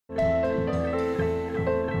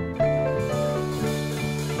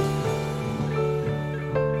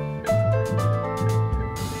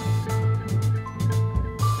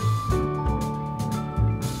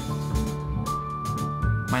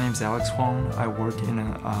is Alex Huang. I work in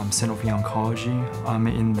Sanofi Oncology. I'm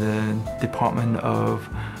in the Department of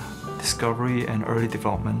Discovery and Early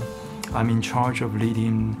Development. I'm in charge of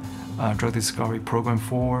leading drug discovery program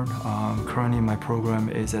forward. Currently, my program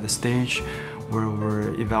is at a stage where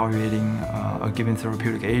we're evaluating a given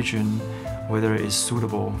therapeutic agent, whether it is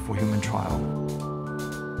suitable for human trial.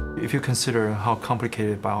 If you consider how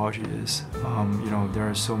complicated biology is, there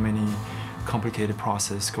are so many complicated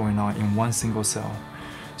processes going on in one single cell.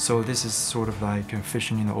 So this is sort of like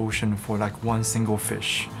fishing in the ocean for like one single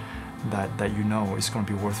fish that you know is going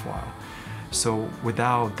to be worthwhile. So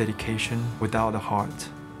without dedication, without the heart,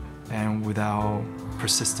 and without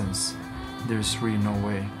persistence, there's really no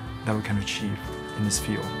way that we can achieve in this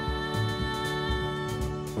field.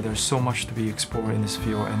 But there's so much to be explored in this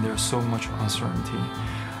field, and there's so much uncertainty.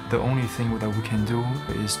 The only thing that we can do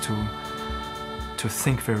is to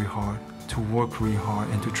think very hard, to work really hard,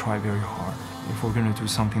 and to try very hard. If we're going to do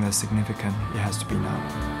something that's significant, it has to be now.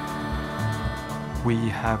 We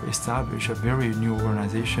have established a very new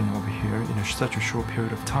organization over here in such a short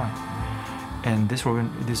period of time. And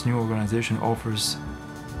this new organization offers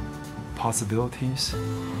possibilities,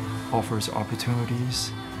 offers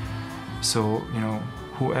opportunities. So,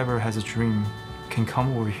 whoever has a dream can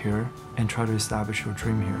come over here and try to establish your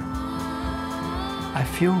dream here. I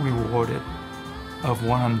feel rewarded of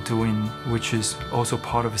what I'm doing, which is also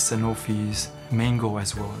part of Sanofi's main goal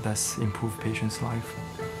as well. That's improve patients' life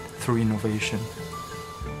through innovation.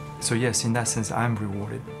 So yes, in that sense, I'm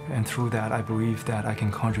rewarded. And through that, I believe that I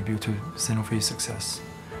can contribute to Sanofi's success.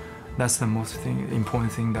 That's the most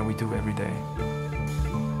important thing that we do every day.